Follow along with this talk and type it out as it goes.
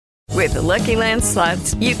With the Lucky Land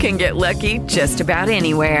Slots, you can get lucky just about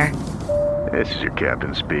anywhere. This is your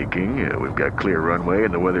captain speaking. We've got clear runway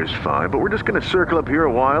and the weather's fine, but we're just going to circle up here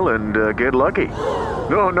a while and get lucky.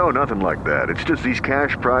 No, nothing like that. It's just these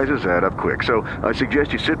cash prizes add up quick. So I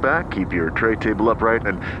suggest you sit back, keep your tray table upright,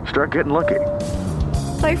 and start getting lucky.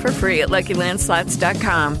 Play for free at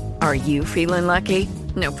LuckyLandSlots.com. Are you feeling lucky?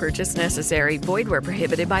 No purchase necessary. Void where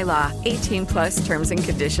prohibited by law. 18 plus terms and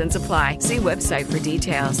conditions apply. See website for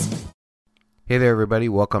details. Hey there, everybody.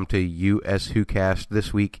 Welcome to Whocast.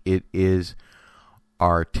 This week it is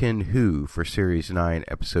our 10 Who for Series 9,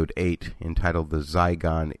 Episode 8, entitled The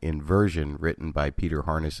Zygon Inversion, written by Peter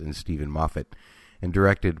Harness and Stephen Moffat, and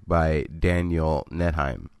directed by Daniel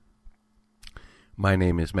Netheim. My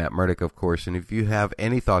name is Matt Murdock, of course, and if you have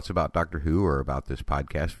any thoughts about Doctor Who or about this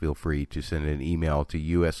podcast, feel free to send an email to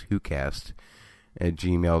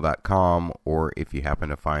uswhocast@gmail.com, or if you happen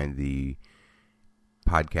to find the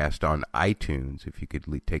podcast on iTunes, if you could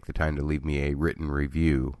take the time to leave me a written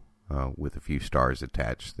review with a few stars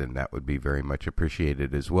attached, then that would be very much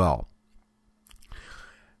appreciated as well.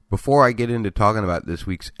 Before I get into talking about this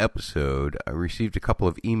week's episode, I received a couple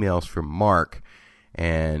of emails from Mark,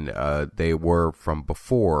 and they were from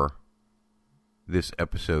before this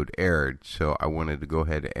episode aired, so I wanted to go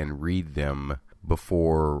ahead and read them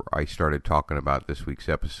before I started talking about this week's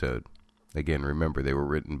episode. Again, remember, they were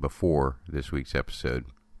written before this week's episode.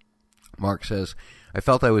 Mark says, I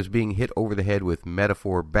felt I was being hit over the head with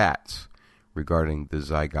metaphor bats regarding the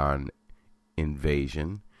Zygon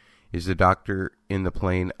invasion. Is the Doctor in the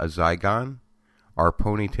plane a Zygon? Are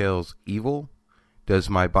ponytails evil? Does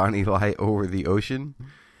my Bonnie lie over the ocean?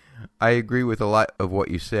 I agree with a lot of what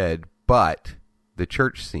you said, but the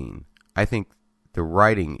church scene, I think the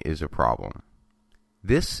writing is a problem.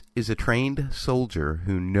 This is a trained soldier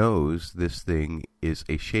who knows this thing is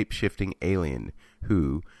a shape-shifting alien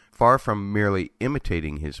who, far from merely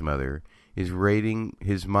imitating his mother, is raiding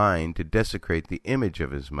his mind to desecrate the image of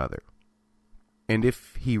his mother. And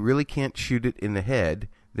if he really can't shoot it in the head,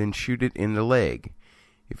 then shoot it in the leg.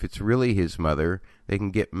 If it's really his mother, they can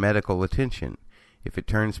get medical attention. If it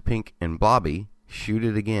turns pink and blobby, shoot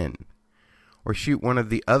it again. Or shoot one of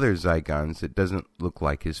the other Zygons that doesn't look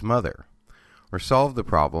like his mother. Or solve the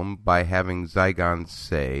problem by having Zygons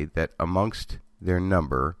say that amongst their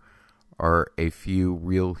number are a few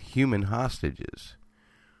real human hostages.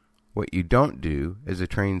 What you don't do as a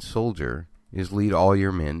trained soldier is lead all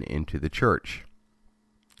your men into the church.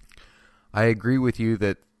 I agree with you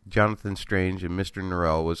that Jonathan Strange and Mr.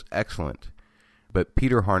 Norrell was excellent, but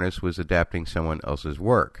Peter Harness was adapting someone else's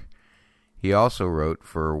work. He also wrote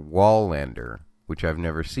for Wallander, which I've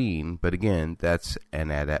never seen, but again, that's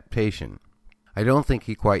an adaptation. I don't think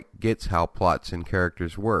he quite gets how plots and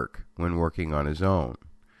characters work when working on his own.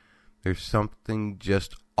 There's something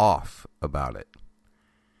just off about it.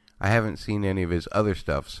 I haven't seen any of his other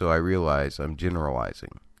stuff, so I realize I'm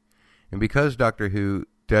generalizing. And because Doctor Who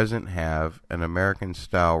doesn't have an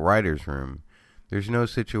American-style writer's room, there's no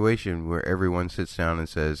situation where everyone sits down and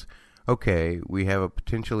says, okay, we have a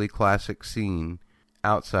potentially classic scene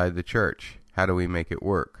outside the church. How do we make it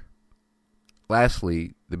work?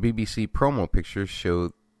 Lastly, the BBC promo pictures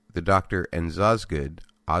show the Doctor and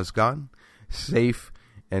Zygon, safe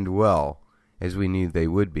and well, as we knew they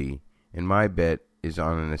would be, and my bet is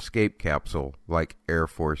on an escape capsule like Air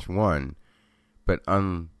Force One, but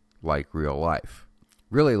unlike real life.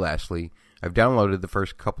 Really, lastly, I've downloaded the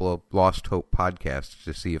first couple of Lost Hope podcasts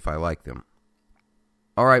to see if I like them.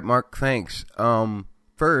 All right, Mark, thanks.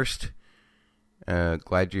 First,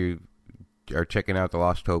 glad you are checking out the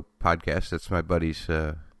Lost Hope podcast. That's my buddies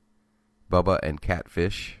Bubba and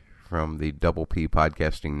Catfish from the Double P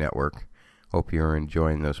Podcasting Network. Hope you're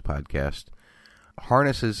enjoying those podcasts.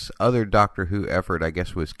 Harness's other Doctor Who effort, I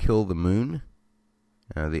guess, was Kill the Moon,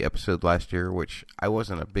 the episode last year, which I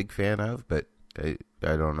wasn't a big fan of, but I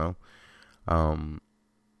don't know. And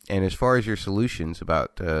as far as your solutions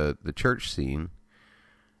about the church scene,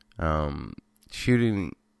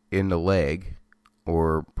 shooting in the leg,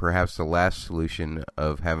 or perhaps the last solution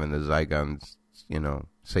of having the Zygons,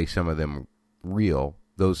 say some of them real,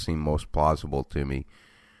 those seem most plausible to me.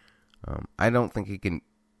 I don't think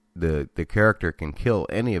the character can kill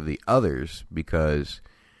any of the others because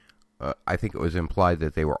I think it was implied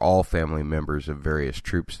that they were all family members of various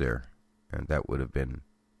troops there. And that would have been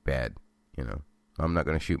bad, I'm not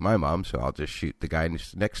going to shoot my mom, so I'll just shoot the guy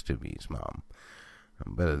next to me's mom.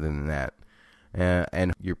 Better than that.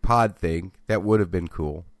 And your pod thing, that would have been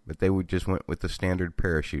cool, but they would just went with the standard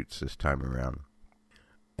parachutes this time around.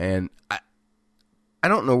 And I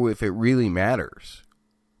don't know if it really matters,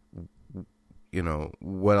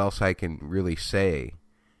 what else I can really say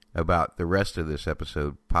about the rest of this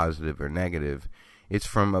episode, positive or negative, it's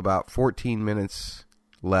from about 14 minutes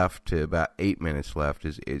left to about 8 minutes left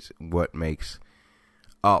is what makes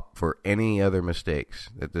up for any other mistakes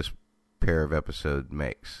that this pair of episodes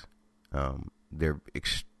makes. The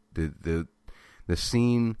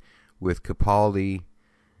scene with Capaldi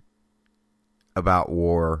about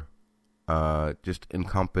war just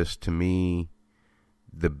encompassed to me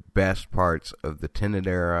the best parts of the Tennant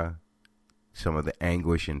era, some of the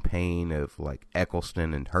anguish and pain of like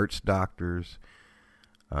Eccleston and Hertz doctors.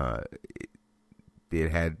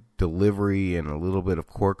 It had delivery and a little bit of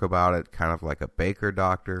quirk about it, kind of like a Baker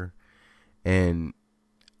doctor. And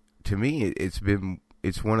to me,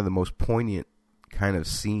 it's one of the most poignant kind of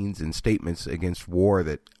scenes and statements against war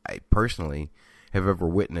that I personally have ever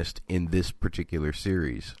witnessed in this particular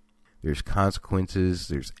series. There's consequences,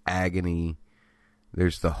 there's agony,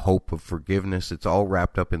 there's the hope of forgiveness. It's all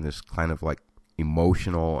wrapped up in this kind of like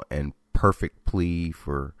emotional and perfect plea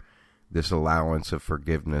for this allowance of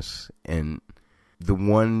forgiveness. And the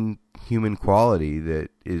one human quality that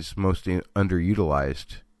is most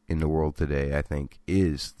underutilized in the world today, I think,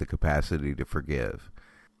 is the capacity to forgive.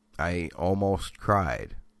 I almost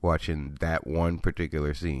cried watching that one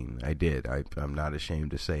particular scene. I did. I'm not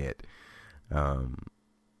ashamed to say it.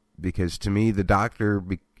 Because to me, the doctor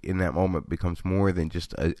in that moment becomes more than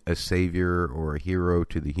just a savior or a hero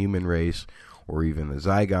to the human race, or even the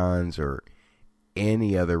Zygons, or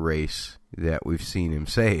any other race that we've seen him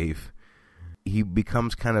save. He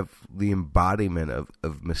becomes kind of the embodiment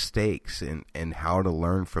of mistakes and how to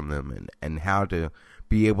learn from them and how to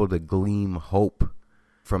be able to glean hope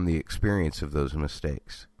from the experience of those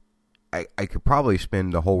mistakes. I could probably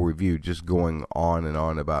spend the whole review just going on and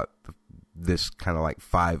on about this kind of like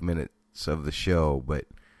 5 minutes of the show, but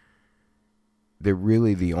they're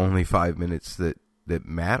really the only 5 minutes that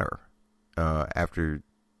matter after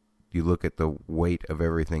you look at the weight of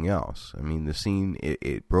everything else. I mean, the scene,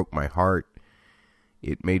 it broke my heart.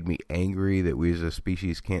 It made me angry that we as a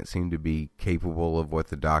species can't seem to be capable of what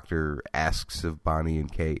the doctor asks of Bonnie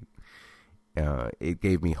and Kate. It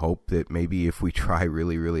gave me hope that maybe if we try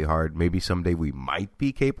really, really hard, maybe someday we might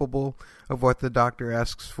be capable of what the doctor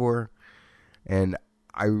asks for. And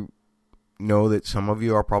I know that some of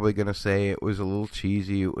you are probably going to say it was a little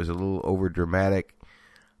cheesy, it was a little over-dramatic.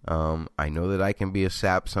 I know that I can be a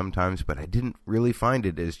sap sometimes, but I didn't really find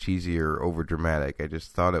it as cheesy or over-dramatic. I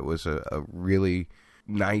just thought it was a really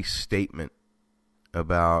nice statement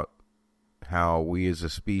about how we as a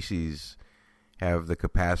species have the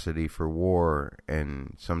capacity for war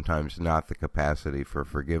and sometimes not the capacity for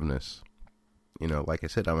forgiveness. You know, like I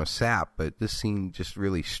said, I'm a sap, but this scene just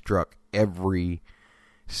really struck every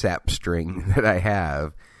sap string that I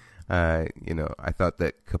have. I thought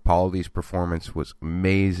that Capaldi's performance was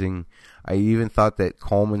amazing. I even thought that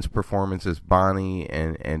Coleman's performance as Bonnie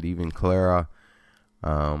and even Clara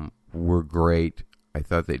were great. I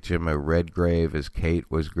thought that Gemma Redgrave as Kate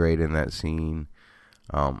was great in that scene.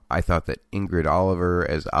 I thought that Ingrid Oliver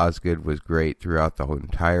as Osgood was great throughout the whole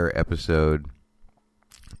entire episode.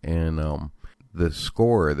 And the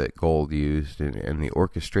score that Gold used and the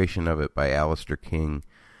orchestration of it by Alistair King,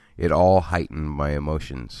 it all heightened my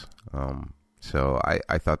emotions. So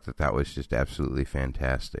I thought that was just absolutely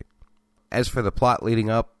fantastic. As for the plot leading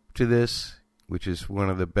up to this, which is one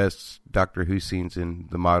of the best Doctor Who scenes in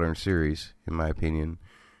the modern series, in my opinion.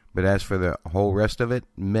 But as for the whole rest of it,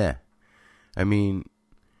 meh. I mean,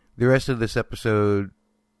 the rest of this episode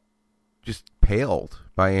just paled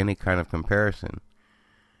by any kind of comparison.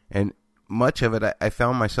 And much of it, I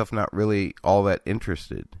found myself not really all that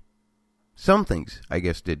interested. Some things, I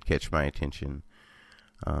guess, did catch my attention.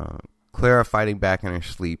 Clara fighting back in her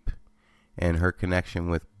sleep and her connection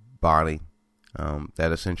with Bonnie.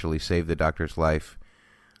 That essentially saved the Doctor's life,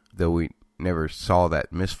 though we never saw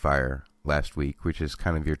that misfire last week, which is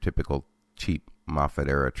kind of your typical cheap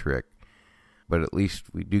Moffat-era trick. But at least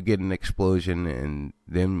we do get an explosion, and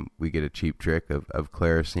then we get a cheap trick of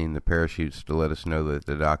Clara seeing the parachutes to let us know that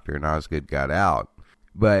the Doctor and Osgood got out.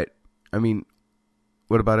 But, I mean,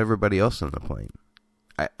 what about everybody else on the plane?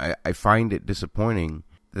 I find it disappointing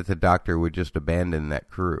that the Doctor would just abandon that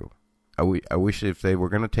crew. I wish if they were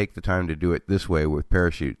going to take the time to do it this way with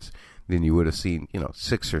parachutes, then you would have seen,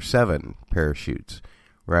 6 or 7 parachutes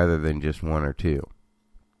rather than just 1 or 2.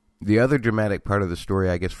 The other dramatic part of the story,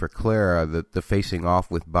 I guess, for Clara, the facing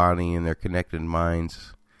off with Bonnie and their connected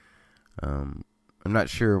minds. I'm not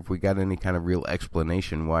sure if we got any kind of real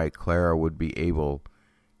explanation why Clara would be able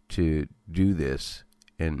to do this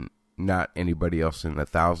and not anybody else in the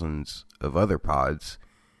thousands of other pods.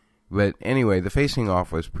 But anyway, the facing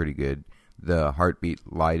off was pretty good. The heartbeat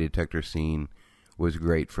lie detector scene was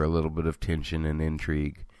great for a little bit of tension and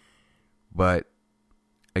intrigue. But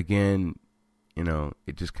again,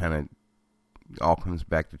 it just kind of all comes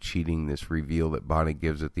back to cheating, this reveal that Bonnie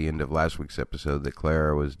gives at the end of last week's episode that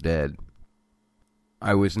Clara was dead.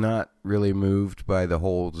 I was not really moved by the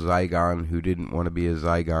whole Zygon who didn't want to be a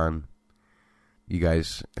Zygon. You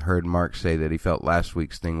guys heard Mark say that he felt last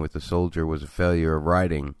week's thing with the soldier was a failure of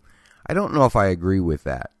writing. I don't know if I agree with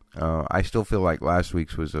that. I still feel like last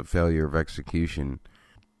week's was a failure of execution.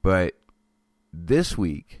 But this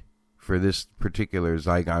week, for this particular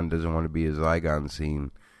Zygon doesn't want to be a Zygon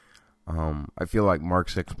scene, I feel like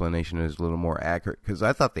Mark's explanation is a little more accurate, because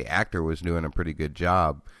I thought the actor was doing a pretty good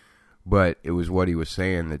job, but it was what he was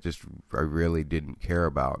saying that just I really didn't care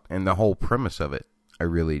about. And the whole premise of it, I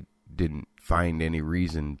really didn't find any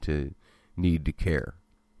reason to need to care.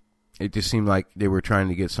 It just seemed like they were trying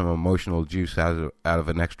to get some emotional juice out of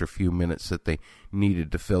an extra few minutes that they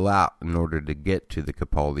needed to fill out in order to get to the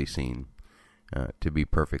Capaldi scene, to be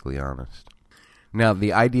perfectly honest. Now,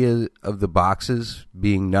 the idea of the boxes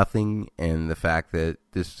being nothing and the fact that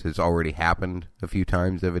this has already happened a few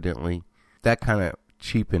times, evidently, that kind of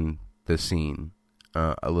cheapened the scene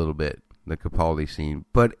a little bit, the Capaldi scene.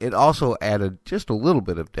 But it also added just a little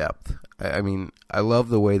bit of depth. I mean, I love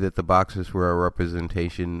the way that the boxes were a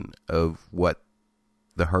representation of what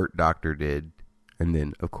the Hurt Doctor did and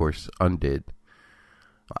then, of course, undid.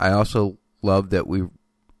 I also love that we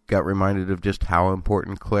got reminded of just how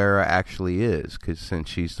important Clara actually is, because since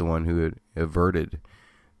she's the one who had averted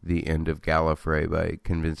the end of Gallifrey by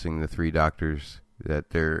convincing the three doctors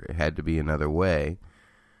that there had to be another way.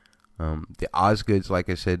 The Osgoods, like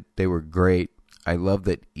I said, they were great. I love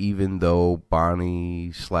that even though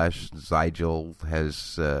Bonnie/Zygel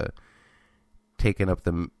has taken up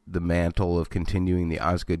the mantle of continuing the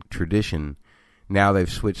Osgood tradition, now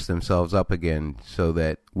they've switched themselves up again so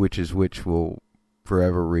that which is which will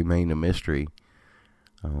forever remain a mystery.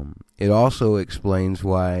 It also explains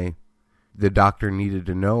why the Doctor needed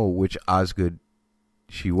to know which Osgood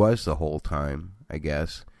she was the whole time, I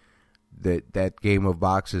guess. That game of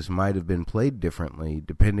boxes might have been played differently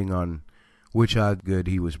depending on which Osgood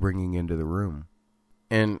he was bringing into the room.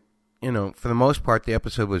 And, for the most part, the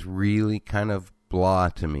episode was really kind of blah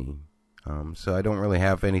to me. So I don't really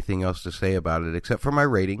have anything else to say about it except for my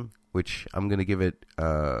rating, which I'm going to give it,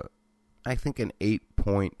 I think, an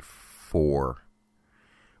 8.4.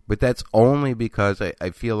 But that's only because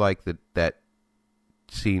I feel like that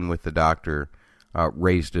scene with the Doctor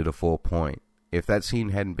raised it a full point. If that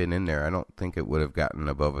scene hadn't been in there, I don't think it would have gotten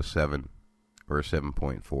above a 7 or a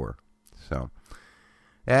 7.4. So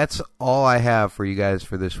that's all I have for you guys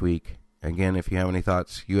for this week. Again, if you have any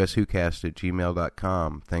thoughts,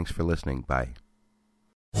 uswhocast@gmail.com. Thanks for listening. Bye.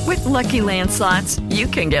 With Lucky Land Slots, you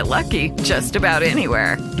can get lucky just about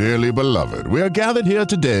anywhere. Dearly beloved, we are gathered here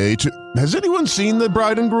today to... Has anyone seen the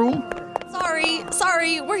bride and groom?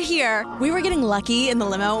 Sorry, we're here. We were getting lucky in the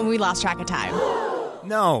limo and we lost track of time.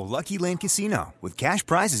 No, Lucky Land Casino, with cash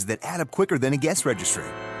prizes that add up quicker than a guest registry.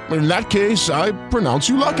 In that case, I pronounce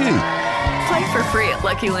you lucky. Play for free at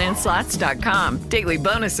LuckyLandSlots.com. Daily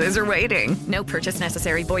bonuses are waiting. No purchase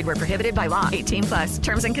necessary. Void where prohibited by law. 18+.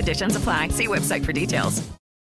 Terms and conditions apply. See website for details.